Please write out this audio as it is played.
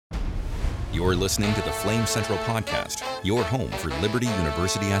You're listening to the Flame Central Podcast, your home for Liberty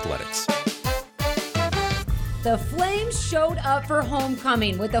University athletics. The Flames showed up for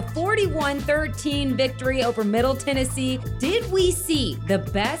homecoming with a 41-13 victory over Middle Tennessee. Did we see the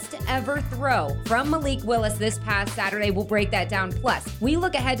best ever throw from Malik Willis this past Saturday? We'll break that down. Plus, we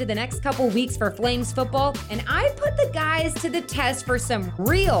look ahead to the next couple weeks for Flames football, and I put the guys to the test for some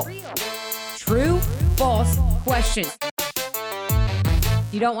real, true, false questions.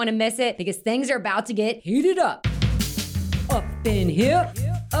 You don't want to miss it because things are about to get heated up. Up in here,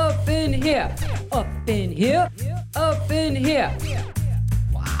 up in here, up in here, up in here.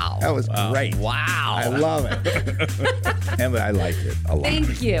 Wow. That was great. Wow. I love it. Emma, I liked it a lot.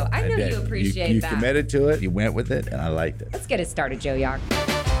 Thank you. I know did. you appreciate you that. You committed to it. You went with it, and I liked it. Let's get it started, Joe Young.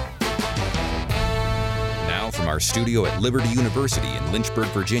 Now from our studio at Liberty University in Lynchburg,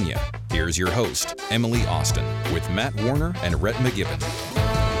 Virginia, here's your host, Emily Austin, with Matt Warner and Rhett McGibbon.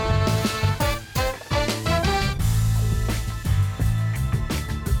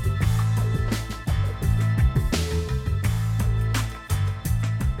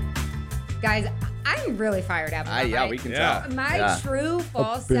 Guys, I'm really fired up. Yeah, we can tell. My true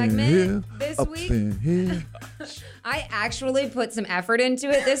false segment this week. I actually put some effort into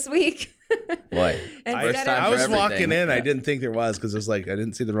it this week. Boy, I was walking in. I didn't think there was because it was like I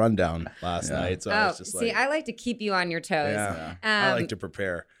didn't see the rundown last night. So I was just I like to keep you on your toes. Yeah. I like to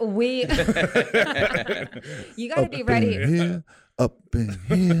prepare. You got to be ready. Up in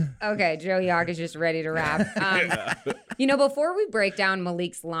here. Okay, Joe Yog is just ready to wrap. Before we break down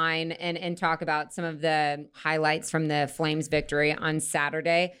Malik's line and talk about some of the highlights from the Flames victory on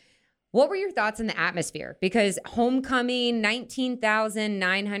Saturday, what were your thoughts on the atmosphere? Because homecoming,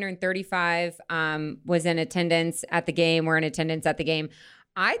 19,935 was in attendance at the game. We're in attendance at the game.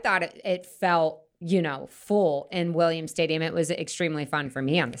 I thought it felt, full in Williams Stadium. It was extremely fun for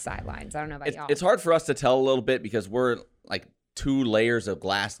me on the sidelines. I don't know about y'all. It's hard for us to tell a little bit because we're like 2 layers of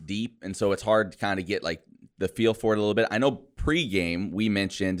glass deep, and so it's hard to kind of get like the feel for it a little bit. I know pregame we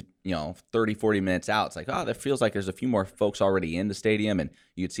mentioned, 30, 40 minutes out, it's like, that feels like there's a few more folks already in the stadium, and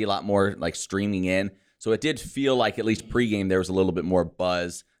you could see a lot more like streaming in. So it did feel like at least pregame there was a little bit more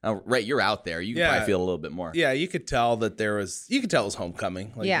buzz. Now, Ray, you're out there. You can probably feel a little bit more. Yeah, you could tell that it was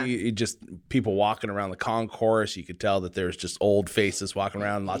homecoming. Like you just people walking around the concourse. You could tell that there's just old faces walking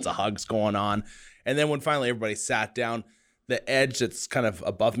around, lots of hugs going on. And then when finally everybody sat down, the edge that's kind of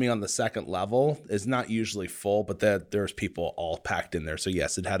above me on the second level is not usually full, but there's people all packed in there. So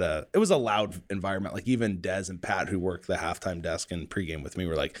yes, it was a loud environment. Like even Des and Pat, who work the halftime desk and pregame with me,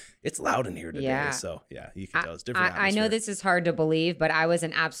 were like, it's loud in here today. Yeah. So yeah, you can tell it's different. I know this is hard to believe, but I was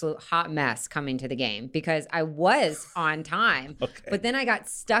an absolute hot mess coming to the game because I was on time, but then I got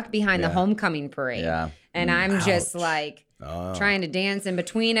stuck behind the homecoming parade. Yeah. And I'm just like, trying to dance in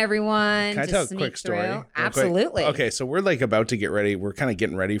between everyone. Can I tell a quick story? Absolutely. Okay, so we're like about to get ready. We're kind of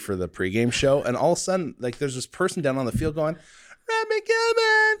getting ready for the pregame show, and all of a sudden, like there's this person down on the field going, Rhett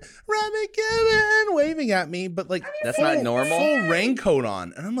McGibbon, waving at me, but like that's not normal. Full raincoat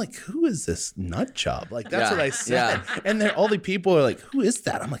on, and I'm like, who is this nut job? Like that's what I said. Yeah. And then all the people are like, who is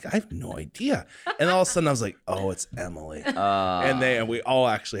that? I'm like, I have no idea. And all of a sudden, I was like, oh, it's Emily. And we all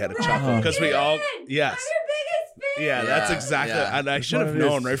actually had a chuckle because we all Yeah, that's exactly. And I should have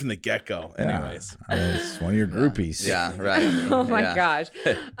known right from the get-go. Anyways, it's one of your groupies. Yeah, right. Oh my gosh.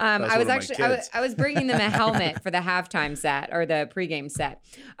 I was bringing them a helmet for the halftime set or the pregame set.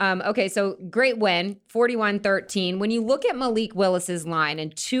 Okay, so great win, 41-13. When you look at Malik Willis's line,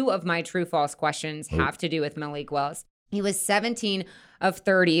 and 2 of my true false questions have to do with Malik Willis. He was 17 of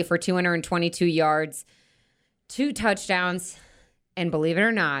 30 for 222 yards, 2 touchdowns, and believe it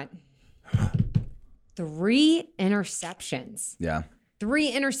or not, 3 interceptions. Yeah.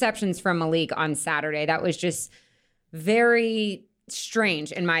 3 interceptions from Malik on Saturday. That was just very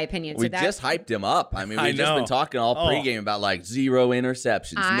strange, in my opinion. We just hyped him up. I mean, we've just been talking all pregame about like 0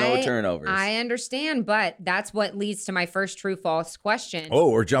 interceptions, no turnovers. I understand, but that's what leads to my first true false question.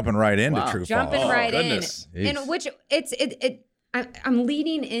 Oh, we're jumping right into true Jumping false. right in. Jeez. And which I'm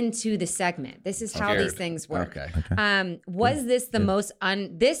leading into the segment. This is how these things work. Okay. Was this the most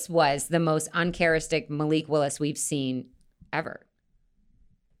this was the most uncharacteristic Malik Willis we've seen ever?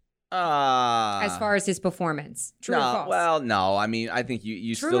 As far as his performance. True or false? Well, no. I mean, I think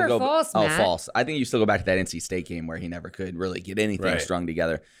you True still or go false, Matt? false. I think you still go back to that NC State game where he never could really get anything strung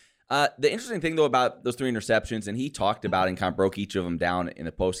together. The interesting thing though about those 3 interceptions, and he talked about and kind of broke each of them down in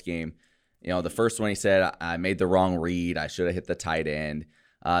the post game. The first one he said, I made the wrong read. I should have hit the tight end.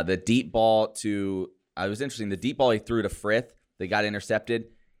 The deep ball it was interesting. The deep ball he threw to Frith that got intercepted,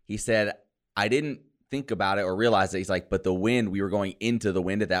 he said, I didn't think about it or realize it. He's like, but the wind, we were going into the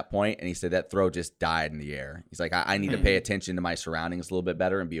wind at that point, and he said that throw just died in the air. He's like, I need to pay attention to my surroundings a little bit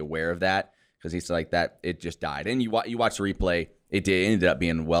better and be aware of that, because he's like, that it just died. And you watch the replay, it ended up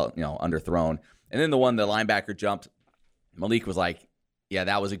being underthrown. And then the linebacker jumped. Malik was like, yeah,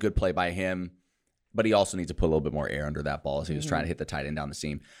 that was a good play by him, but he also needs to put a little bit more air under that ball as he was trying to hit the tight end down the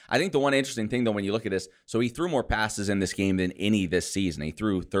seam. I think the one interesting thing, though, when you look at this, so he threw more passes in this game than any this season. He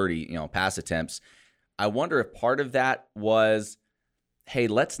threw 30, pass attempts. I wonder if part of that was, hey,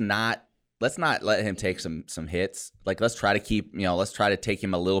 let's not let him take some hits. Like, let's try to take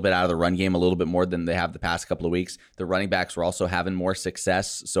him a little bit out of the run game a little bit more than they have the past couple of weeks. The running backs were also having more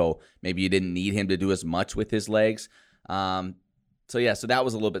success, so maybe you didn't need him to do as much with his legs. So that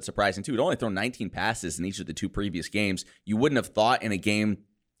was a little bit surprising too. He'd only thrown 19 passes in each of the 2 previous games. You wouldn't have thought in a game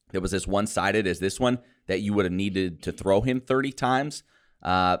that was as one-sided as this one that you would have needed to throw him 30 times,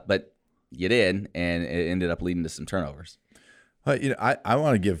 but you did, and it ended up leading to some turnovers. Well, I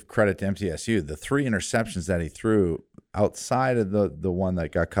want to give credit to MTSU. The 3 interceptions that he threw outside of the one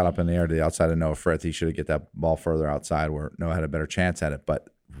that got caught up in the air to the outside of Noah Frith, he should have get that ball further outside where Noah had a better chance at it. But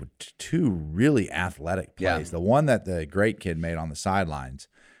 2 really athletic plays. Yeah. The one that the great kid made on the sidelines,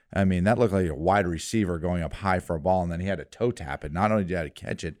 I mean, that looked like a wide receiver going up high for a ball, and then he had to toe tap it. Not only did he have to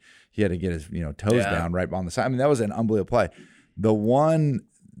catch it, he had to get his toes down right on the side. I mean, that was an unbelievable play. The one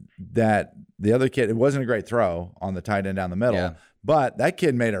that the other kid, it wasn't a great throw on the tight end down the middle, but that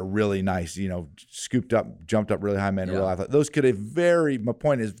kid made a really nice, scooped up, jumped up really high, made a real athletic. My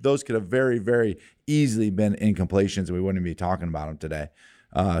point is, those could have very, very easily been incompletions, and we wouldn't be talking about them today.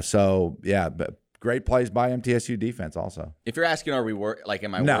 But great plays by MTSU defense also. If you're asking, are we worried? Like,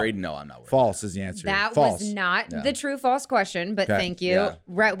 am I worried? No, I'm not worried. False is the answer. That false. was not the true false question, but thank you. Yeah.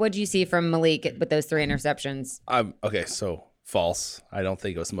 Right, what'd you see from Malik with those 3 interceptions? Okay, so false. I don't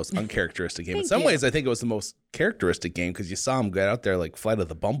think it was the most uncharacteristic game. In some ways, I think it was the most characteristic game, because you saw him get out there like Flight of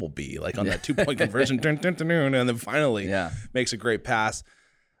the Bumblebee, like on that 2-point conversion, and then finally makes a great pass.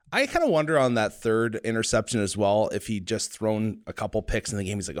 I kind of wonder on that 3rd interception as well, if he just thrown a couple picks in the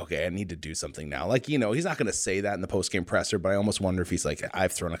game. He's like, okay, I need to do something now. Like, he's not going to say that in the post-game presser, but I almost wonder if he's like,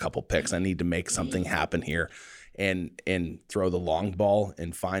 I've thrown a couple picks. I need to make something happen here and throw the long ball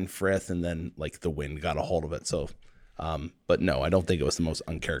and find Frith, and then like the wind got a hold of it. So, but no, I don't think it was the most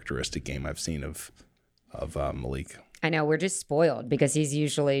uncharacteristic game I've seen of Malik. I know, we're just spoiled because he's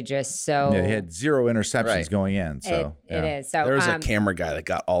usually just so. Yeah, he had 0 interceptions going in. So it is. So there was a camera guy that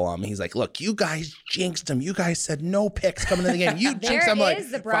got all on me. He's like, "Look, you guys jinxed him. You guys said no picks coming in the game. You jinxed him." There is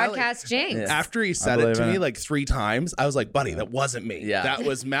the broadcast jinx. After he said it to me like 3 times, I was like, "Buddy, that wasn't me. Yeah. That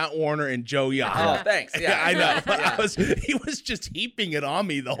was Matt Warner and Joe Young." Oh, thanks. Yeah, I know. But he was just heaping it on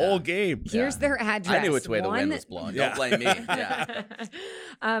me the whole game. Here's their address. I knew which way the wind was blowing. Don't blame me. Yeah.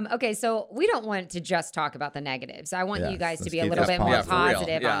 Okay, so we don't want to just talk about the negatives. I want you guys to be a little bit more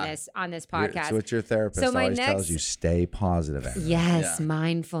positive on this podcast. So what your therapist always tells you, stay positive. Yes,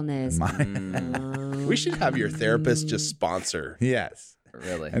 mindfulness. We should have your therapist just sponsor. Yes.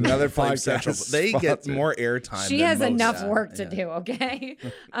 Really? Another podcast. They get more airtime. She has enough work to do, okay?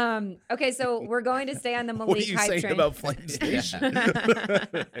 Okay, so we're going to stay on the Malik hype train. What are you saying about Flame Station?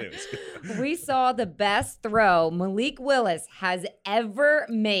 Anyways. We saw the best throw Malik Willis has ever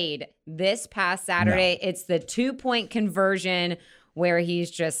made this past Saturday. No. It's the 2-point conversion where he's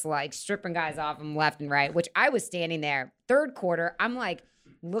just like stripping guys off him left and right, which I was standing there. 3rd quarter, I'm like,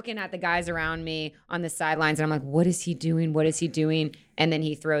 looking at the guys around me on the sidelines, and I'm like, what is he doing? What is he doing? And then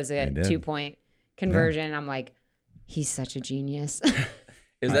he throws a 2-point conversion. And I'm like, he's such a genius.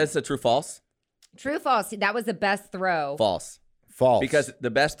 Is that a true false? True false. That was the best throw. False. Because the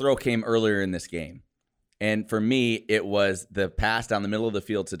best throw came earlier in this game. And for me, it was the pass down the middle of the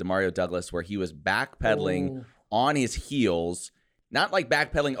field to Demario Douglas, where he was backpedaling on his heels. Not like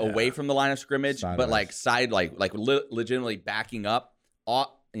backpedaling away from the line of scrimmage, but like legitimately backing up.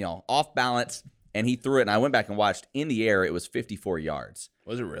 Off balance, and he threw it, and I went back and watched. In the air, it was 54 yards.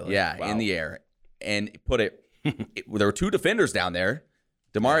 Was it really? Yeah, wow. In the air. And put it, there were 2 defenders down there.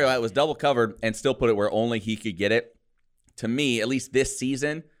 Demario was double covered and still put it where only he could get it. To me, at least this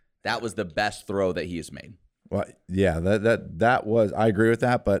season, that was the best throw that he has made. Well, yeah, that was, I agree with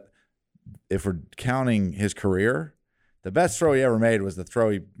that, but if we're counting his career, the best throw he ever made was the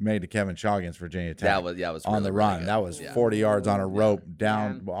throw he made to Kevin Shaw against Virginia Tech. That was on really, the run. Really that was 40 yards on a rope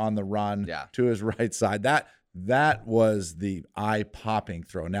down on the run to his right side. That was the eye-popping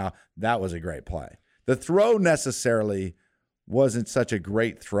throw. Now, that was a great play. The throw necessarily wasn't such a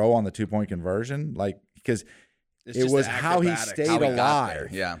great throw on the 2-point conversion, because it was how he stayed alive.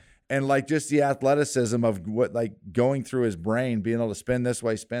 Yeah. And like just the athleticism of what like going through his brain, being able to spin this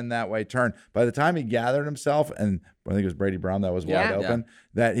way, spin that way, turn. By the time he gathered himself, and I think it was Brady Brown that was wide open,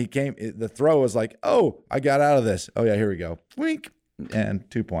 that he came, the throw was like, oh, I got out of this. Oh yeah, here we go. Wink. And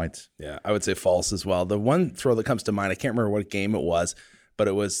 2 points. Yeah, I would say false as well. The one throw that comes to mind, I can't remember what game it was, but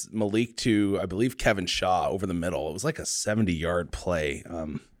it was Malik to, I believe, Kevin Shaw over the middle. It was like a 70-yard play.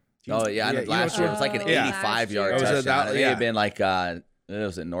 Last year it was like an 85-yard touchdown. It may have been like it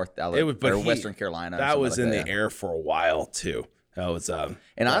was in North Alabama or Western Carolina. That was in the air for a while too. That was and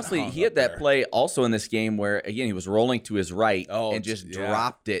honestly, he had that play also in this game where again he was rolling to his right and just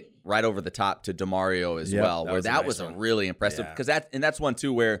dropped it right over the top to DeMario as well. That was a really impressive because that's one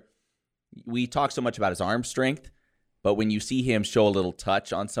too where we talk so much about his arm strength, but when you see him show a little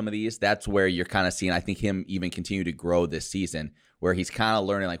touch on some of these, that's where you're kind of seeing I think him even continue to grow this season, where he's kind of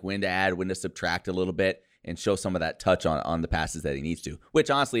learning like when to add, when to subtract a little bit, and show some of that touch on the passes that he needs to. Which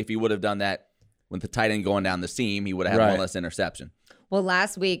honestly, if he would have done that with the tight end going down the seam, he would have had one less interception. Well,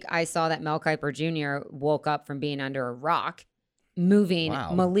 last week I saw that Mel Kiper Jr. woke up from being under a rock, moving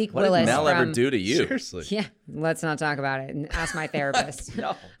Malik Willis. What did Mel ever do to you? Seriously. Yeah, let's not talk about it and ask my therapist.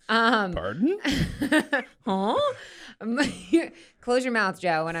 No. Pardon? Huh? Close your mouth,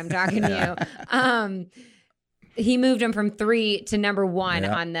 Joe, when I'm talking to you. He moved him from 3 to number 1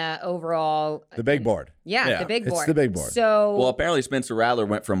 on the overall. The big board. Yeah, the big board. It's the big board. So, well, apparently Spencer Rattler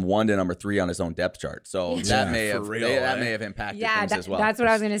went from 1 to number 3 on his own depth chart. So that may have impacted things as well. That's what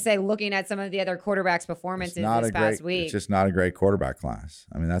I was going to say. Looking at some of the other quarterbacks' performances this past week, it's just not a great quarterback class.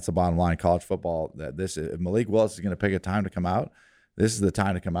 I mean, that's the bottom line. College football. If Malik Willis is going to pick a time to come out, this is the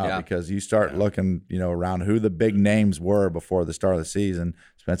time to come out because you start looking, around who the big names were before the start of the season.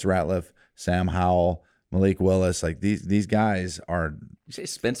 Spencer Ratliff, Sam Howell, Malik Willis, like these guys are. You say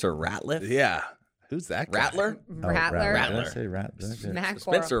Spencer Ratliff? Yeah. Who's that guy? Rattler? Rattler. Did I say Rattler?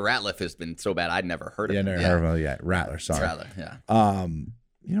 Spencer Ratliff has been so bad I'd never heard of him. Yeah, never heard of him. Yeah, Rattler. Sorry. Rattler. Yeah.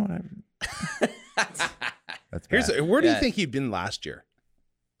 You know what? That's bad. Where do you think he'd been last year?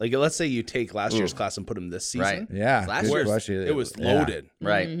 Like, let's say you take last year's class and put him this season. Right. Yeah. Last year it was loaded. Yeah.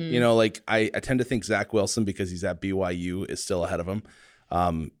 Right. Mm-hmm. Like I tend to think Zach Wilson, because he's at BYU, is still ahead of him.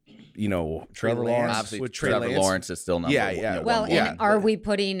 Trevor Lawrence. Obviously, Trevor Lawrence is still number one. Yeah. Well, and are we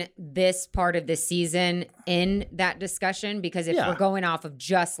putting this part of the season in that discussion? Because if we're going off of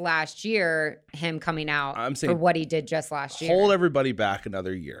just last year, him coming out for what he did just last year. Hold everybody back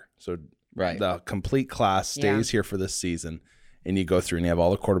another year. So the complete class stays here for this season. And you go through and you have all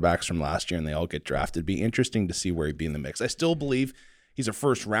the quarterbacks from last year and they all get drafted. It'd be interesting to see where he'd be in the mix. I still believe he's a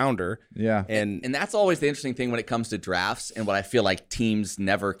first rounder. Yeah. And that's always the interesting thing when it comes to drafts and what I feel like teams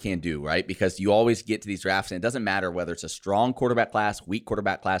never can do, right? Because you always get to these drafts and it doesn't matter whether it's a strong quarterback class, weak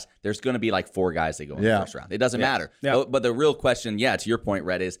quarterback class. There's going to be like 4 guys that go in the first round. It doesn't matter. Yeah. But the real question, to your point,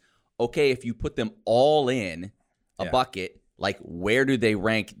 Red, is, okay, if you put them all in a bucket, like where do they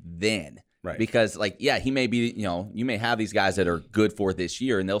rank then? Right. Because, he may be, you may have these guys that are good for this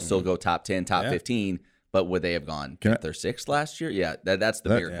year and they'll still go top 10, top 15, but would they have gone 5th or 6th last year? Yeah, that's the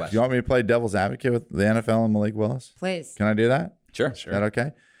bigger question. Do you want me to play devil's advocate with the NFL and Malik Willis? Please. Can I do that? Sure. Is that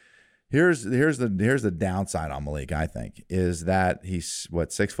okay? Here's the downside on Malik, I think, is that he's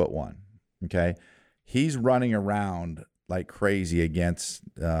 6'1", okay? He's running around like crazy against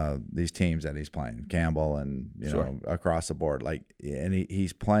these teams that he's playing, Campbell and across the board. And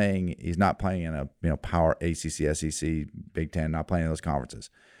he's not playing in a power ACC, SEC, Big Ten, not playing in those conferences,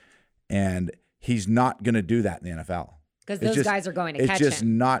 and he's not going to do that in the NFL because those guys are going to catch him. It's just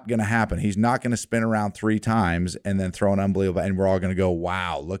not going to happen. He's not going to spin around 3 times and then throw an unbelievable, and we're all going to go,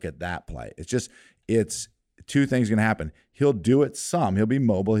 wow, look at that play. It's 2 things going to happen. He'll do it some. He'll be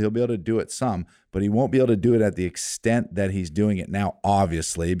mobile. He'll be able to do it some, but he won't be able to do it at the extent that he's doing it now,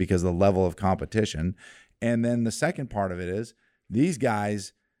 obviously, because of the level of competition. And then the second part of it is these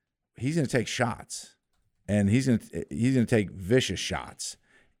guys, he's going to take shots, and he's going to take vicious shots.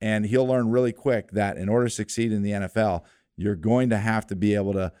 And he'll learn really quick that in order to succeed in the NFL, you're going to have to be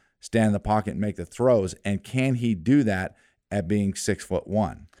able to stand in the pocket and make the throws. And can he do that at being 6'1"?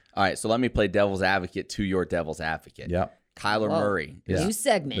 All right, so let me play devil's advocate to your devil's advocate. Yep. Kyler Murray. New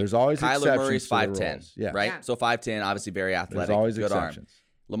segment. There's always Kyler Murray's exceptions. 5'10", yeah. right? Yeah. So 5'10", obviously very athletic. There's always good exceptions.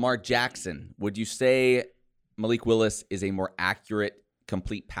 Arm. Lamar Jackson, would you say Malik Willis is a more accurate,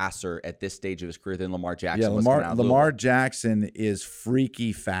 complete passer at this stage of his career than Lamar Jackson? Yeah, Lamar Jackson is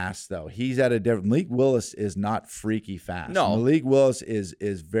freaky fast, though. He's at a different. Malik Willis is not freaky fast. No. Malik Willis is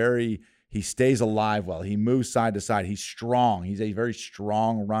very. He stays alive well. He moves side to side. He's strong. He's a very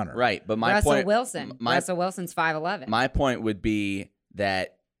strong runner. Right, but Russell Wilson's 5'11". My point would be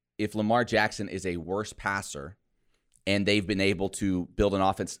that if Lamar Jackson is a worse passer, and they've been able to build an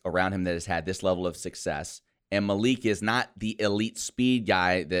offense around him that has had this level of success. And Malik is not the elite speed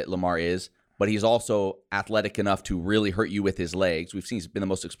guy that Lamar is, but he's also athletic enough to really hurt you with his legs. We've seen he's been the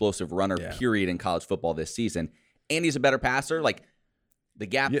most explosive runner, period, in college football this season. And he's a better passer. Like, the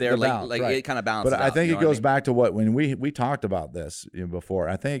gap there, right. It kind of balances out. But I think it goes back to when we talked about this before.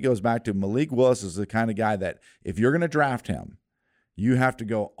 I think it goes back to Malik Willis is the kind of guy that if you're going to draft him, you have to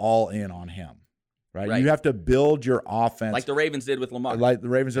go all in on him. Right? You have to build your offense like the Ravens did with Lamar. Like the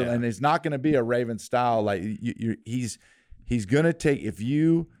Ravens did, and it's not going to be a Ravens style. Like he's going to take, if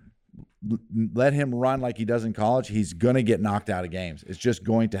you let him run like he does in college, he's going to get knocked out of games. It's just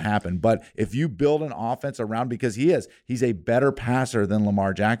going to happen. But if you build an offense around, because he's a better passer than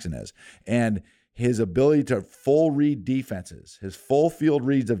Lamar Jackson is, and his ability to full read defenses, his full field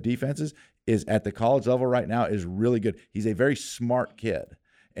reads of defenses is at the college level right now is really good. He's a very smart kid.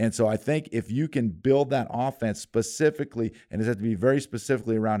 And so I think if you can build that offense specifically, and it has to be very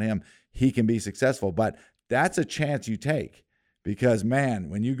specifically around him, he can be successful. But that's a chance you take because, man,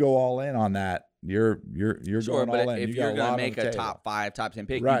 when you go all in on that, you're going all in. If you're going to make a top 5, top 10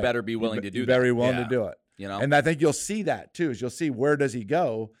 pick, you better be willing to do that. Very willing to do it. And I think you'll see that too. Is you'll see where does he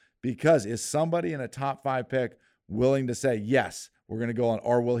go, because is somebody in a top 5 pick willing to say yes, we're going to go on,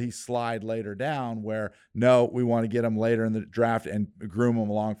 or will he slide later down where, no, we want to get him later in the draft and groom him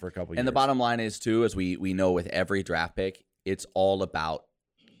along for a couple of years. And the bottom line is, too, as we know with every draft pick, it's all about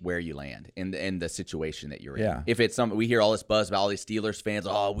where you land in the situation that you're in. Yeah. If it's we hear all this buzz about all these Steelers fans,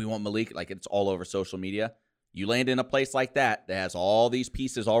 oh, we want Malik, like it's all over social media. You land in a place like that has all these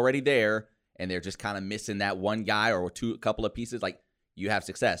pieces already there, and they're just kind of missing that one guy or a couple of pieces, like you have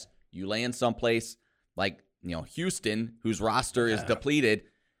success. You land someplace like, Houston, whose roster is depleted,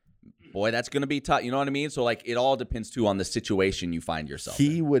 boy, that's going to be tough. You know what I mean? So, like, it all depends, too, on the situation you find yourself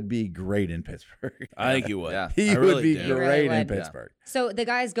in. He would be great in Pittsburgh. I think he would. Yeah. He would be great in Pittsburgh. Yeah. So the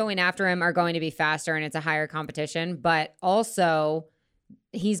guys going after him are going to be faster, and it's a higher competition, but also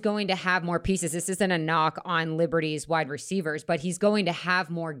he's going to have more pieces. This isn't a knock on Liberty's wide receivers, but he's going to have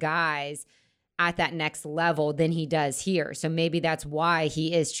more guys at that next level than he does here. So maybe that's why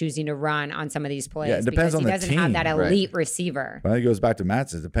he is choosing to run on some of these plays. Yeah, it depends on the team. Because he doesn't have that elite receiver. Well, it goes back to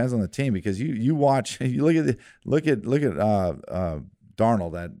Matt's. It depends on the team, because you watch, you look at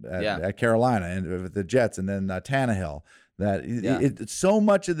Darnold at Carolina and with the Jets, and then Tannehill. So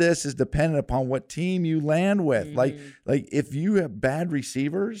much of this is dependent upon what team you land with. Mm-hmm. Like if you have bad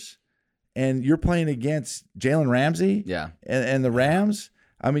receivers and you're playing against Jalen Ramsey, and the Rams.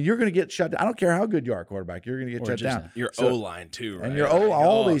 I mean, you're going to get shut down. I don't care how good you are, quarterback. You're going to get shut down. Your O-line, too, right? And your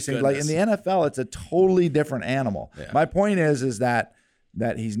all these things. Goodness. Like in the NFL, it's a totally different animal. Yeah. My point is that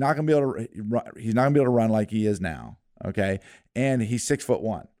he's not going to be able to run like he is now, okay? And he's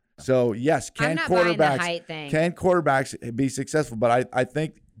 6'1". So, yes, can quarterbacks be successful? But I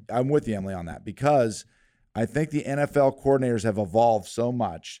think I'm with you, Emily, on that, because I think the NFL coordinators have evolved so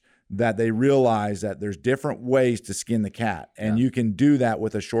much that they realize that there's different ways to skin the cat. And you can do that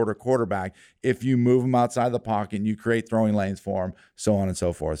with a shorter quarterback if you move him outside the pocket and you create throwing lanes for him, so on and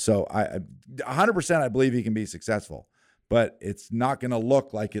so forth. So 100% I believe he can be successful, but it's not going to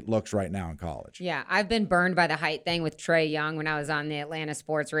look like it looks right now in college. Yeah, I've been burned by the height thing with Trey Young when I was on the Atlanta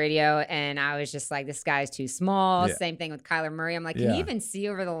sports radio, and I was just like, this guy's too small. Yeah. Same thing with Kyler Murray. I'm like, can you even see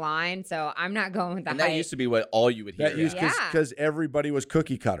over the line? So I'm not going with the height. That used to be what all you would hear. Because everybody was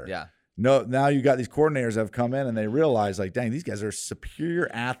cookie cutter. Yeah. No, now you got these coordinators that have come in and they realize, like, dang, these guys are superior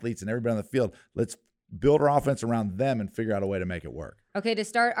athletes and everybody on the field. Let's build our offense around them and figure out a way to make it work. Okay, to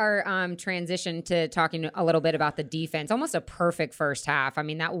start our transition to talking a little bit about the defense, almost a perfect first half. I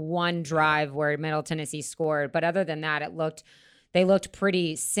mean, that one drive where Middle Tennessee scored, but other than that, they looked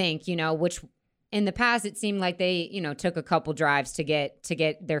pretty sync, which in the past it seemed like they, took a couple drives to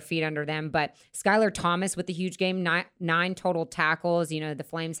get their feet under them. But Skylar Thomas with the huge game, nine total tackles. The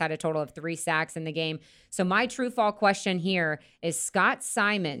Flames had a total of 3 sacks in the game. So my true fall question here is Scott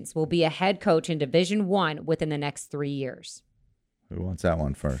Simons will be a head coach in Division I within the next 3 years. Who wants that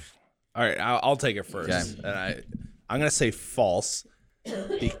one first? All right, I'll take it first. Okay. And I'm going to say false,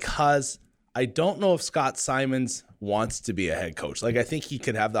 because I don't know if Scott Simons wants to be a head coach. Like, I think he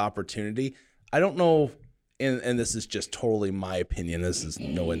could have the opportunity. I don't know, and this is just totally my opinion. This is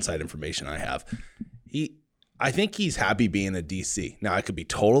no inside information I have. I think he's happy being a DC. Now, I could be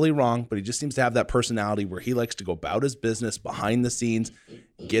totally wrong, but he just seems to have that personality where he likes to go about his business behind the scenes,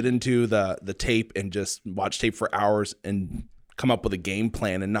 get into the tape and just watch tape for hours and come up with a game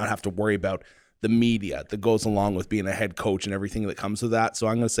plan and not have to worry about the media that goes along with being a head coach and everything that comes with that. So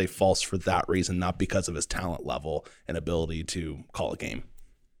I'm going to say false for that reason, not because of his talent level and ability to call a game.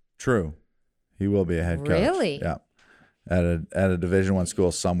 True. He will be a head coach. Really? Yeah. at a Division I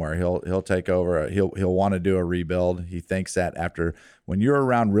school somewhere. He'll take over. He'll want to do a rebuild. He thinks that after when you're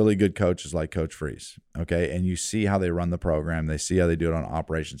around really good coaches like Coach Freeze, okay, and you see how they run the program, they see how they do it on an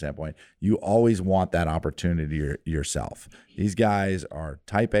operations standpoint, you always want that opportunity yourself. These guys are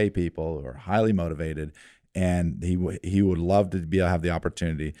type A people who are highly motivated, and he would love to be able to have the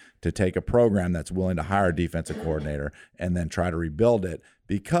opportunity to take a program that's willing to hire a defensive coordinator and then try to rebuild it,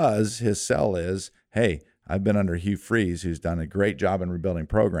 because his sell is, hey, I've been under Hugh Freeze, who's done a great job in rebuilding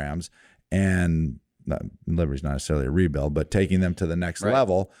programs, and Liberty's not necessarily a rebuild, but taking them to the next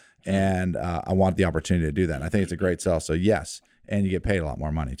level, and I want the opportunity to do that. And I think it's a great sell. So yes, and you get paid a lot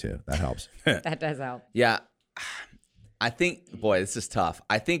more money too. That helps. That does help. Yeah. I think, boy, this is tough.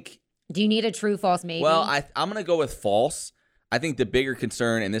 I think. Do you need a true false maybe? Well, I'm going to go with false. I think the bigger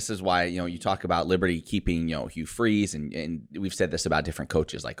concern, and this is why, you talk about Liberty keeping, Hugh Freeze, and we've said this about different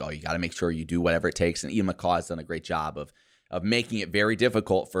coaches, like, you got to make sure you do whatever it takes. And Ian McCaw has done a great job of making it very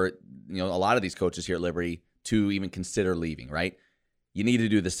difficult for, a lot of these coaches here at Liberty to even consider leaving, right? You need to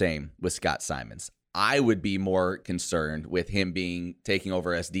do the same with Scott Simons. I would be more concerned with him taking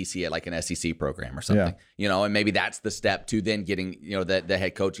over as DC at like an SEC program or something, and maybe that's the step to then getting, the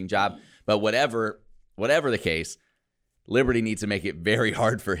head coaching job. But whatever the case, Liberty needs to make it very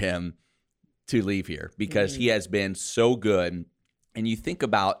hard for him to leave here, because he has been so good. And we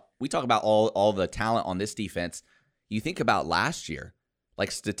talk about all the talent on this defense. You think about last year,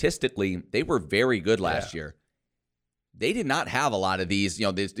 like statistically, they were very good last year. They did not have a lot of these,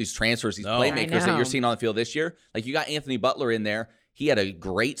 these transfers, these playmakers that you're seeing on the field this year. Like, you got Anthony Butler in there. He had a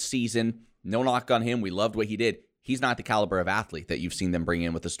great season. No knock on him. We loved what he did. He's not the caliber of athlete that you've seen them bring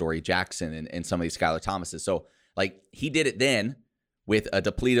in with the Story Jackson and some of these Skylar Thomases. So, like, he did it then with a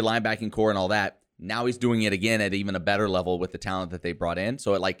depleted linebacking core and all that. Now he's doing it again at even a better level with the talent that they brought in.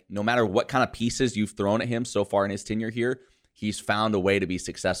 So, no matter what kind of pieces you've thrown at him so far in his tenure here, he's found a way to be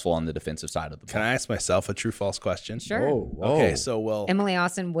successful on the defensive side of the ball. Can I ask myself a true-false question? Sure. Okay, so Emily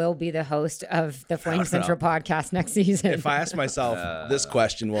Austin will be the host of the Flame Central podcast next season. If I ask myself this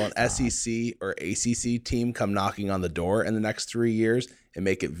question, will an SEC or ACC team come knocking on the door in the next 3 years and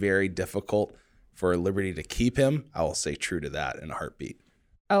make it very difficult for Liberty to keep him? I will say true to that in a heartbeat.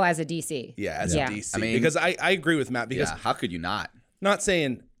 Oh, as a DC. Yeah, as a DC. I mean, because I agree with Matt, because how could you not? Not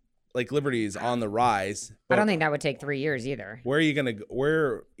saying like Liberty is on the rise. I don't think that would take 3 years either. Where are you going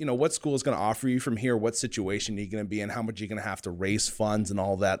to, what school is going to offer you from here? What situation are you going to be in? How much are you going to have to raise funds and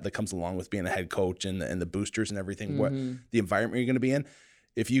all that comes along with being a head coach and the boosters and everything, what the environment you're going to be in.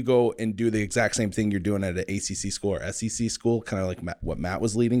 If you go and do the exact same thing you're doing at an ACC school or SEC school, kind of like what Matt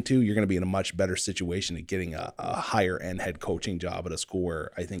was leading to, you're going to be in a much better situation at getting a higher end head coaching job at a school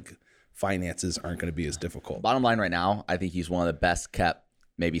where I think finances aren't going to be as difficult. Bottom line right now, I think he's one of the best kept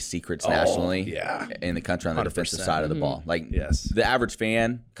maybe secrets nationally in the country on the 100%. Defensive side of the ball. Like, the average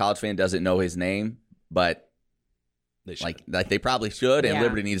college fan doesn't know his name, but they probably should, and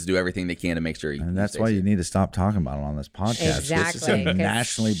Liberty needs to do everything they can to make sure. And that's why you need to stop talking about it on this podcast. Exactly, this is a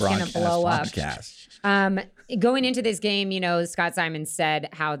nationally broadcast podcast. Going into this game, Scott Simons said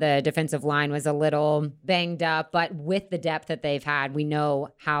how the defensive line was a little banged up, but with the depth that they've had, we know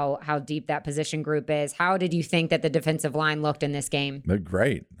how deep that position group is. How did you think that the defensive line looked in this game? They're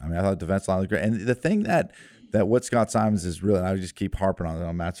great. I mean, I thought the defensive line looked great. And the thing that what Scott Simons is really, and I just keep harping on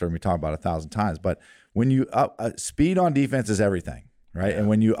it, Matt's heard me talk about 1,000 times, but when you speed on defense is everything, right? And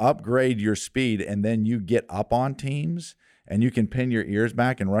when you upgrade your speed and then you get up on teams and you can pin your ears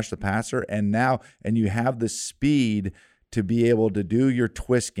back and rush the passer, and you have the speed to be able to do your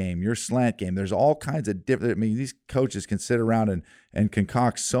twist game, your slant game. There's all kinds of different, these coaches can sit around and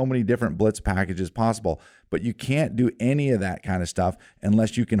concoct so many different blitz packages possible, but you can't do any of that kind of stuff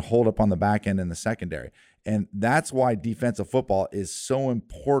unless you can hold up on the back end in the secondary. And that's why defensive football is so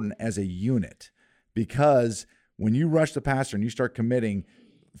important as a unit, because when you rush the passer and you start committing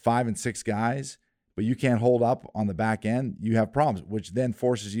 5 and 6 guys, but you can't hold up on the back end, you have problems, which then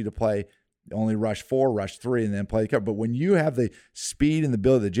forces you to play only rush 4, rush 3, and then play the cover. But when you have the speed and the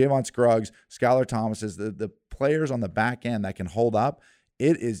ability, the Javon Scruggs, Skylar Thomases, the players on the back end that can hold up,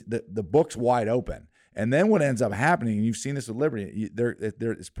 it is the book's wide open. And then what ends up happening, and you've seen this with Liberty,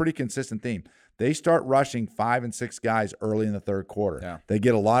 it's a pretty consistent theme. They start rushing 5 and 6 guys early in the third quarter. Yeah. They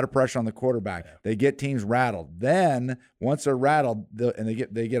get a lot of pressure on the quarterback. Yeah. They get teams rattled. Then once they're rattled and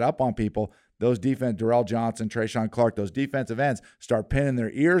they get up on people, those Darrell Johnson, Trayshawn Clark, those defensive ends start pinning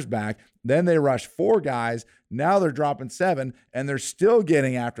their ears back. Then they rush 4 guys. Now they're dropping 7, and they're still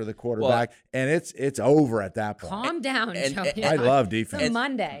getting after the quarterback, and it's over at that point. Calm down, Joey. I love defense. It's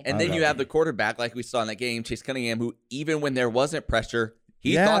Monday. And then you have the quarterback, like we saw in that game, Chase Cunningham, who even when there wasn't pressure,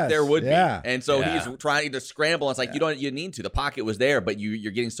 He thought there would be. Yeah. And so he's trying to scramble. It's like, you need to. The pocket was there, but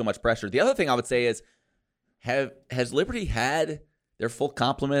you're getting so much pressure. The other thing I would say is, has Liberty had their full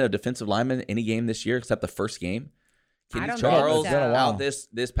complement of defensive linemen any game this year except the first game? Kenny Charles out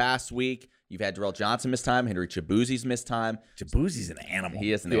this past week. You've had Darrell Johnson miss time. Henry Chibuzi's missed time. Chibuzi's an animal.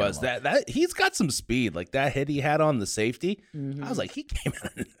 He is an animal. That he's got some speed. Like that hit he had on the safety. I was like, he came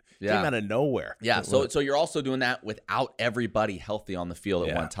out of nowhere. Yeah. So you're also doing that without everybody healthy on the field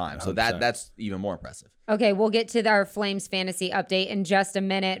at one time. So that's even more impressive. Okay, we'll get to our Flames fantasy update in just a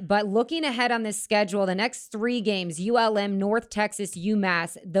minute. But looking ahead on this schedule, the next 3 games, ULM, North Texas,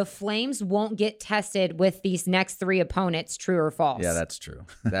 UMass, the Flames won't get tested with these next 3 opponents, true or false? Yeah, that's true.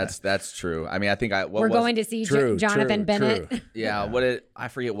 That's true. I mean, I think we're going to see Jonathan Bennett. True. Yeah, I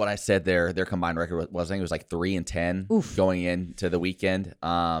forget what I said there. Their combined record was, I think it was like 3-10 going into the weekend.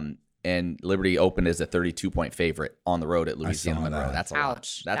 And Liberty opened as a 32-point favorite on the road at Louisiana Monroe. That's a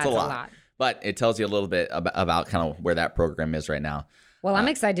lot. That's a lot. But it tells you a little bit about kind of where that program is right now. Well, I'm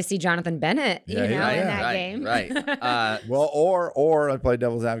excited to see Jonathan Bennett, in that game. Right. Well, or I play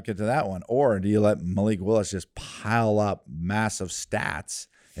devil's advocate to that one. Or do you let Malik Willis just pile up massive stats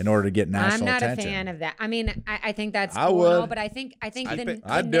in order to get national attention? I'm not a fan of that. I mean, I think that's I cool, would. but I think I'd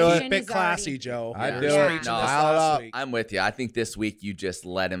do it. Bit classy, Joe. I'd do it. No, Pile it up. I'm with you. I think this week you just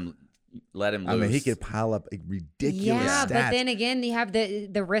let him loose. I mean, he could pile up ridiculous stats. But then again, you have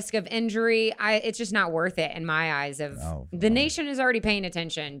the risk of injury. It's just not worth it in my eyes. The nation is already paying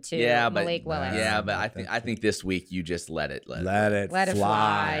attention to Malik Willis. Yeah, but I think this week you just let it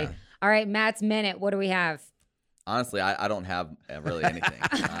fly. All right, Matt's minute. What do we have? Honestly, I don't have really anything.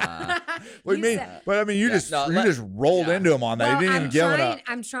 What do you mean? But I mean, you just rolled into him on that. Well, you didn't even give it up.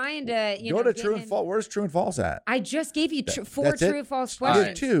 I'm trying to go to true and false. Where's true and false at? I just gave you 4 true and false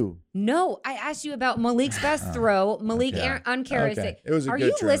questions. 2. No, I asked you about Malik's best throw. Malik uncharacteristic. It was a Are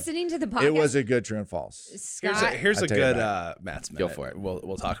good you listening to the podcast? It was a good true and false. Scott, here's a good Matt's minute. Go for it.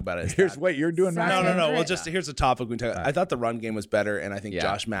 We'll talk about it. You're doing Matt's No. Well, here's a topic we talk. I thought the run game was better, and I think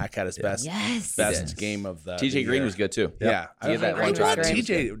Josh Mack had his best game of the. TJ Green was good too. Yeah, I want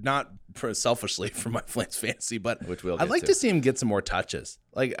TJ not selfishly for my Flames fantasy, but I'd like to see him get some more touches.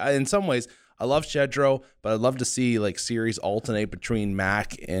 Like in some ways, I love Shedro, but I'd love to see like series alternate between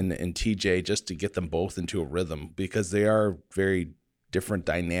Mac and TJ just to get them both into a rhythm because they are very different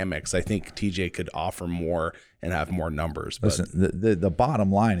dynamics. I think TJ could offer more and have more numbers. But. Listen, the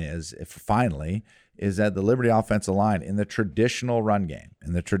bottom line is, is that the Liberty offensive line in the traditional run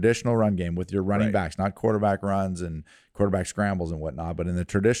game, with your running backs, not quarterback runs and quarterback scrambles and whatnot, but in the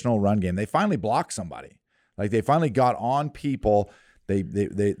traditional run game, they finally blocked somebody. Like they finally got on people. They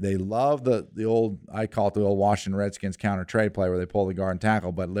love the old, I call it the old Washington Redskins counter trade play where they pull the guard and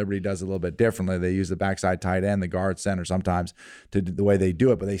tackle, but Liberty does it a little bit differently. They use the backside tight end, the guard center sometimes to do the way they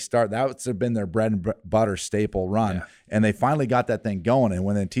do it, but that's been their bread and butter staple run. And they finally got that thing going. And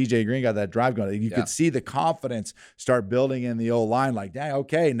when then TJ Green got that drive going, you could see the confidence start building in the old line. Like, dang,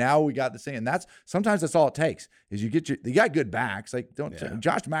 okay, now we got this thing. And sometimes that's all it takes is you got good backs. Like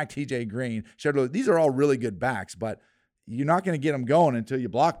Josh Mack, TJ Green, these are all really good backs, but you're not going to get them going until you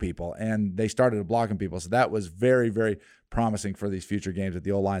block people. And they started blocking people. So that was very, very promising for these future games with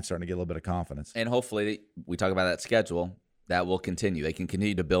the old line starting to get a little bit of confidence. And hopefully we talk about that schedule. That will continue. They can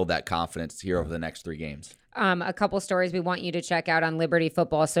continue to build that confidence here over the next 3 games. A couple stories we want you to check out on Liberty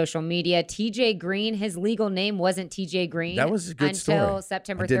Football social media. TJ Green, his legal name wasn't TJ Green. That was a good until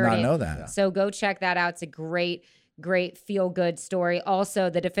September 30th. I did not know that. So go check that out. It's a great feel-good story. Also,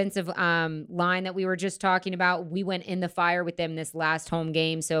 the defensive line that we were just talking about, we went in the fire with them this last home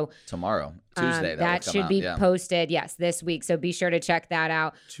game. So tomorrow, Tuesday, that should be posted, this week. So be sure to check that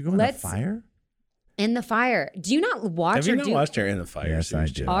out. Did you go in the fire? In the Fire. Do you not watch? Have you not watched our In the Fire? Yes, I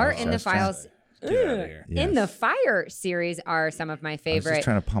do. Our In the Files. In the Fire series are some of my favorite. I was just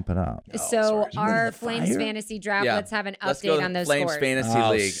trying to pump it up. So our Flames fantasy draft. Let's have an update on those Flames scores. Fantasy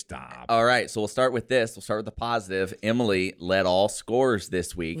League. Stop. All right, so we'll start with this. We'll start with the positive. Emily led all scorers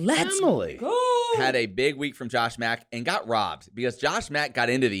this week. Emily had a big week from Josh Mack and got robbed because Josh Mack got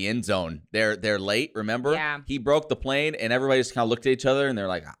into the end zone. They're late. Remember? Yeah. He broke the plane and everybody just kind of looked at each other and they're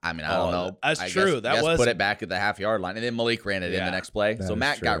like, I mean, I don't know. That's true. That was put it back at the half-yard line and then Malik ran it in the next play. So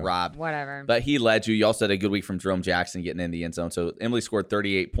Mack got robbed. Whatever. But he led you. You also had a good week from Jerome Jackson getting in the end zone. So Emily scored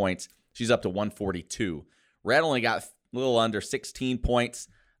 38 points. She's up to 142. Rhett only got a little under 16 points.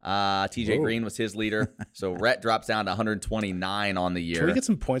 TJ Green was his leader. So Rhett drops down to 129 on the year. Can we get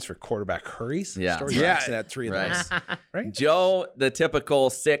some points for quarterback hurries? Yeah. Story Jackson had 3 of those. Right? Joe, the typical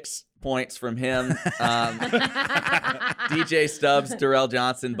 6 points from him. DJ Stubbs, Darrell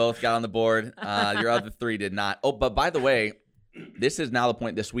Johnson both got on the board. Your other 3 did not. Oh, but by the way, this is now the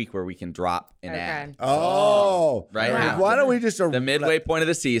point this week where we can drop an ad. Oh, Right. Like, why don't we just The midway point of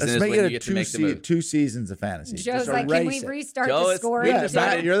the season is when you get to make the move. 2 seasons of fantasy? Joe's Just like, can erase we it. restart Joe the is- scoring? we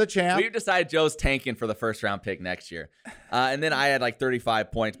decided- You're the champ. We've decided Joe's tanking for the first round pick next year. And then I had like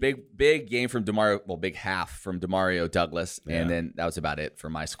 35 points. Big game from DeMario. Well, big half from DeMario Douglas. And then that was about it for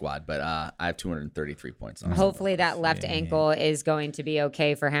my squad. But I have 233 points. On Hopefully that left ankle is going to be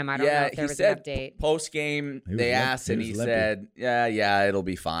okay for him. I don't know if there was an update. Post game, was they limp. asked, He and was he limpy. said, "Yeah, it'll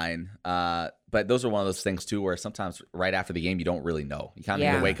be fine." But those are one of those things too, where sometimes right after the game you don't really know. You kind of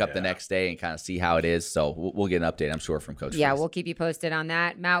need to wake up the next day and kind of see how it is. So we'll get an update, I'm sure, from Coach. Yeah, Freeze. we'll keep you posted on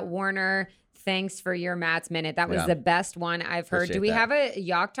that. Matt Warner, thanks for your Matt's Minute. That was Yeah. the best one I've heard. Appreciate Do we that. have a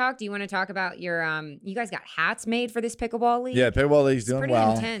Yacht Talk? Do you want to talk about your you guys got hats made for this pickleball league? Yeah, pickleball league's doing pretty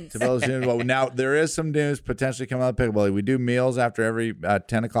well. intense. Pickleball league's doing well. Now there is some news potentially coming out of pickleball league. We do meals after every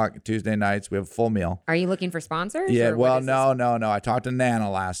 10 o'clock Tuesday nights. We have a full meal. Are you looking for sponsors? Yeah, or what well, is no. I talked to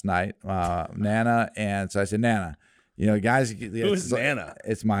Nana last night. Nana, and so I said, Nana, guys. Who's Nana?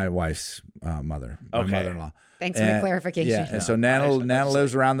 It's my wife's mother, my Okay. mother-in-law. Thanks for the clarification. Yeah, and so Nana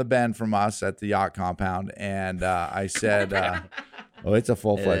lives around the bend from us at the yacht compound, and I said, "Oh, it's a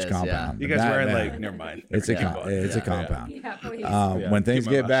full-fledged It is, compound." You guys That- wearing man, like? Never mind. It's a Forget about it. it's a compound. Yeah, please. When things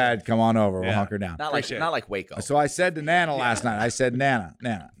keep my get mouth bad, come on over. We'll Yeah. hunker down. not like Waco. So I said to Nana last night, I said, Nana,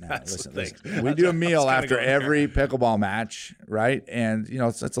 listen. the thing. We do a meal kinda after going there. every pickleball match, right? And,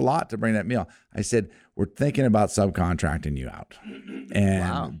 it's a lot to bring that meal. I said, we're thinking about subcontracting you out.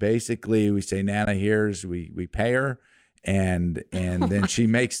 And basically we say, Nana, we pay her and then she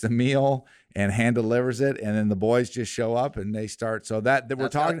makes the meal and hand delivers it, and then the boys just show up and they start. So we're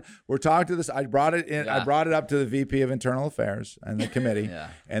talking to this. I brought it in. Yeah. I brought it up to the VP of Internal Affairs and the committee,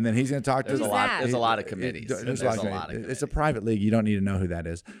 and then he's going to talk to There's a lot. that? There's a lot of committees. There's a lot of committees. It's a private league. You don't need to know who that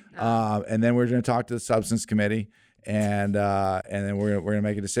is. And then we're going to talk to the substance committee, and then we're going to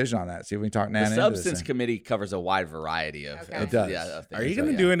make a decision on that. See if we can talk Nana The into this substance thing. committee covers a wide variety of. Okay. It does. of things. Are you So,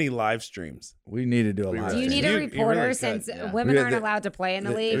 going to do any live streams? We need to do a lot. Do you of need things. a You reporter really could, since yeah. women We- aren't allowed to play in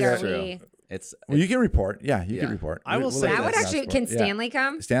the league? that's Are true. we? It's Well, you can report. Yeah, you Yeah. can report. I will We'll say let That would you actually. ask Can for it. Stanley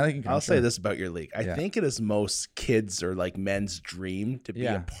come? Yeah. Stanley can come. I'll say sure. this about your league. I Yeah. think it is most kids or like men's dream to be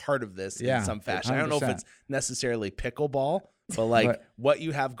Yeah. a part of this Yeah, in some fashion. I don't know if 100%. it's necessarily pickleball, but like But- what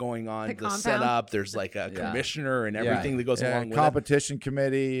you have going on, The the compound? setup, there's like a commissioner and everything that goes along with it. competition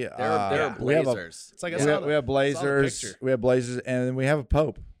committee. there are we have a- blazers. It's like I We saw have, the- we have saw the Blazers. picture. We have Blazers, and then we have a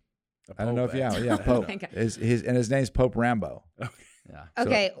Pope. I don't know if Pope. Okay. His name's Pope Rambo. Yeah.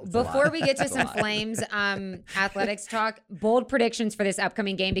 Okay, before we get to some Flames athletics talk, bold predictions for this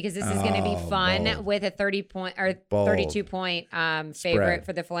upcoming game because this is going to be fun bold. with a 30-point or Bold. 32-point favorite Spread.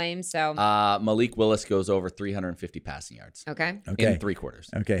 for the Flames. So Malik Willis goes over 350 passing yards okay, Okay. in 3 quarters.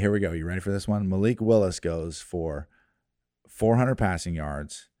 Okay, here we go. You ready for this one? Malik Willis goes for 400 passing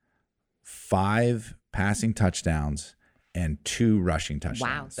yards, 5 passing touchdowns, and 2 rushing wow,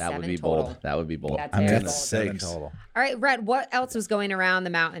 touchdowns. That would 7 be total. bold. That would be bold. That's I mean, very that's bold. 7 Six. total. All right, Rhett, what else was going around the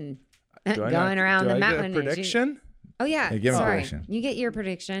mountain? Going around the do I get mountain. a prediction? Oh yeah, Yeah, give him a sorry. prediction. You get your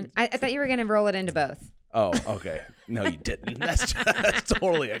prediction. I thought you were going to roll it into both. Oh, okay. No, you didn't. That's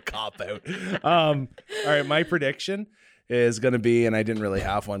totally a cop out. All right, my prediction is going to be, and I didn't really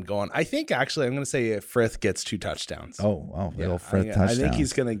have one going. I think actually I'm going to say Frith gets 2 touchdowns. Oh, Yeah, little Frith I touchdown. think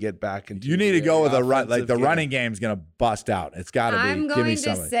he's going to get back into. You need to go with a run. Like offensive the game. running game's going to bust out. It's got to be. I'm Give going me to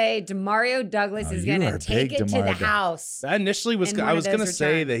somebody. say Demario Douglas Oh, is you going are to take big it to Demario the Douglas. house. That initially was. And I one was of going to those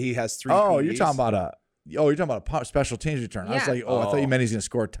say returns. that he has 3. Oh, you're PBs. talking about a special teams return. I was Yeah. like, I thought you meant he's going to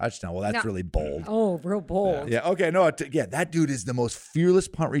score a touchdown. Well, that's No. really bold. Oh, real bold. Yeah. Okay. No. That dude is the most fearless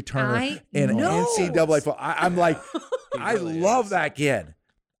punt returner I in know. NCAA football. I'm like, I really love is. that kid.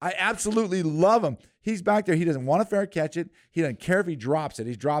 I absolutely love him. He's back there. He doesn't want to fair catch it. He doesn't care if he drops it.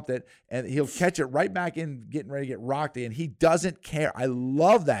 He's dropped it, and he'll catch it right back in, getting ready to get rocked in. He doesn't care. I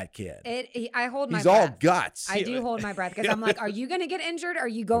love that kid. I hold my He's breath. all guts. I do hold my breath because I'm like, are you going to get injured? Are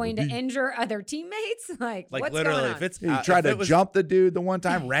you going to injure other teammates? Like what's literally, going on? if it's He out- tried if to it was- jump the dude the one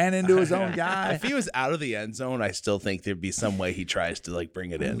time, ran into his own guy. If he was out of the end zone, I still think there'd be some way he tries to like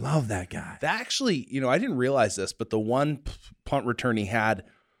bring it I in. love that guy. That actually, I didn't realize this, but the one punt return he had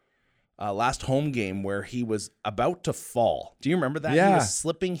last home game where he was about to fall. Do you remember that? Yeah. He was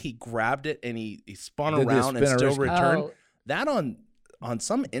slipping. He grabbed it and he spun Did the around and still spinner- returned. Oh. That on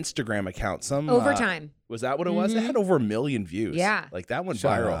some Instagram account, some Overtime. was that what it was? It had over 1 million views. Yeah. like that went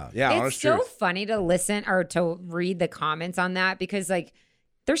Shut viral. up. Yeah, It's honest so truth. funny to listen or to read the comments on that because like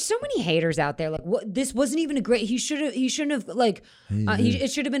There's so many haters out there. Like, what? This wasn't even a great. He shouldn't have. Like,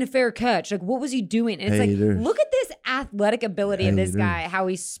 it should have been a fair catch. Like, what was he doing? And it's like, look at this athletic ability of this guy. How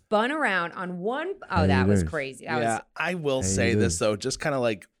he spun around on one. Oh, that was crazy. I will say this though, just kind of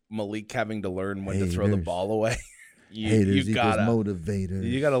like Malik having to learn when to throw the ball away. You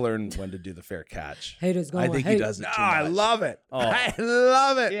gotta learn when to do the fair catch. Haters going. I think he does it too much. I love it. I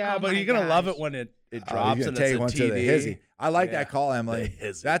love it. Yeah, but you're gonna love it when it drops and take it's a one TD. to the hizzy. I like that call, Emily.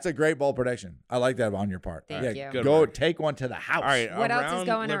 That's a great bold prediction. I like that on your part. Thank you. Go work. Take one to the house. All right. What else is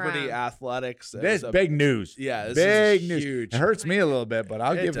going Liberty around? Athletics. This big news. Yeah, this big is news. huge. It hurts me a little bit, but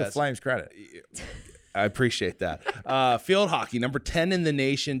I'll give the does. Flames credit. I appreciate that. Field hockey, number 10 in the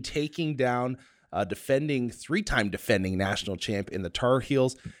nation, taking down three-time defending national champ in the Tar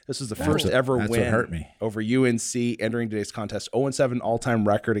Heels. This was the first ever win over UNC, entering today's contest. 0-7 all-time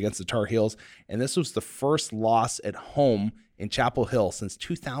record against the Tar Heels, and this was the first loss at home in Chapel Hill since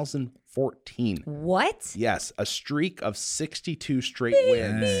 2014. What? Yes, a streak of 62 straight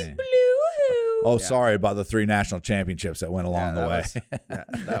wins. Hey. Sorry about the 3 national championships that went along the way.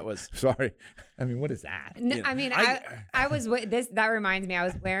 That was sorry. I mean, what is that? No, I mean, I was that reminds me. I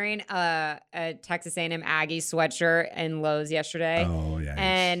was wearing a Texas A&M Aggie sweatshirt in Lowe's yesterday. Oh yeah,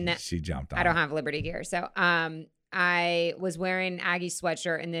 and she jumped on. I don't have Liberty gear, so I was wearing Aggie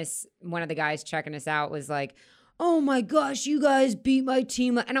sweatshirt, and one of the guys checking us out was like, "Oh my gosh, you guys beat my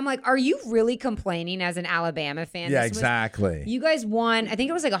team." And I'm like, are you really complaining as an Alabama fan? Yeah, exactly. You guys won, I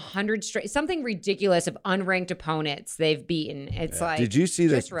think it was like 100 straight, something ridiculous of unranked opponents they've beaten. It's like, Did you see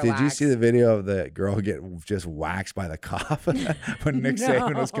the video of the girl get just waxed by the cop when Nick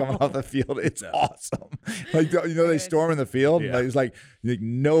Saban was coming off the field? It's awesome. Like, they storm in the field. Yeah. Like, it's like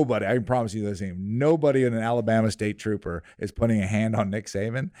nobody, I can promise you this thing, nobody in an Alabama state trooper is putting a hand on Nick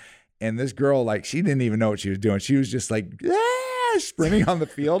Saban. And this girl, like, she didn't even know what she was doing. She was just like, sprinting on the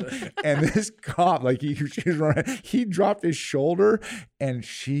field. And this cop, like, she was running, he dropped his shoulder and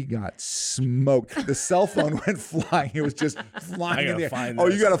she got smoked. The cell phone went flying. It was just flying in the air. Oh,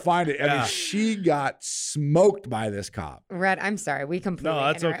 you got to find it. Yeah. I mean, she got smoked by this cop. Rhett, I'm sorry. We completely. No,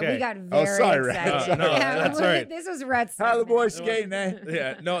 that's okay. We got very excited. No, that's all right. This was Rhett's. How the boys skating, eh?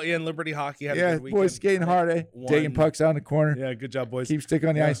 Yeah, no, Ian, Liberty hockey had a good weekend. Boys skating hard, eh? Taking pucks out in the corner. Yeah, good job, boys. Keep sticking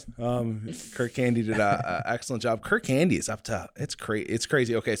on the ice. Kirk Handy did an excellent job. Kirk Handy is up to it's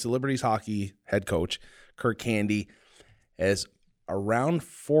crazy. Okay, so Liberty's hockey head coach Kirk Handy is around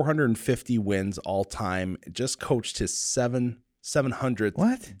 450 wins all time. Just coached his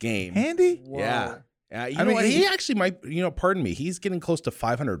 700th game. Handy? Yeah. He actually might. Pardon me. He's getting close to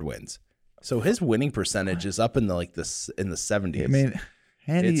 500 wins. So his winning percentage is up in the 70s. I mean,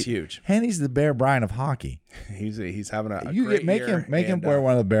 Handy, it's huge. Handy's the Bear Bryant of hockey. He's having a great year. Make him wear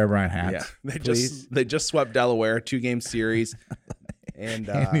one of the Bear Bryant hats. Yeah, they just swept Delaware 2-game series, and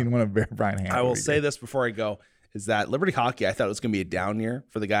Handy one of Bear Bryant hats. I will say this before I go: is that Liberty hockey? I thought it was going to be a down year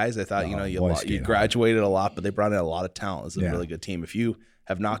for the guys. I thought you graduated a lot, but they brought in a lot of talent. It's a really good team. If you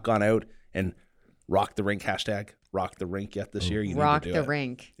have not gone out and rocked the rink #rock the rink yet this year, you rock need to do the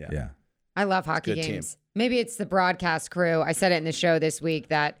rink. Yeah. I love hockey games. Maybe it's the broadcast crew. I said it in the show this week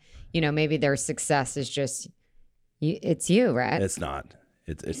that, maybe their success is just, it's you, right? It's not.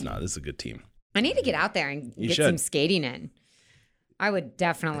 It's not. This is a good team. I need to get out there and get some skating in. I would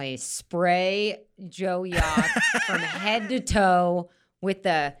definitely spray Joe Yock from head to toe with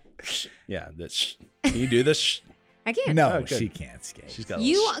the. Yeah. Can you do this? I can't. No, she can't skate. She's got.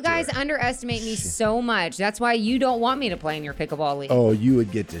 You guys underestimate me so much. That's why you don't want me to play in your pickleball league. Oh, you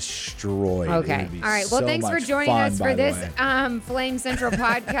would get destroyed. Okay. All right. Well, thanks for joining us for this Flame Central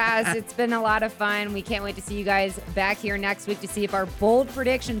podcast. It's been a lot of fun. We can't wait to see you guys back here next week to see if our bold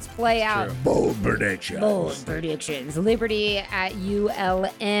predictions play out. Bold predictions. Bold predictions. Liberty at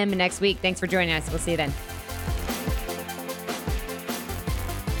ULM next week. Thanks for joining us. We'll see you then.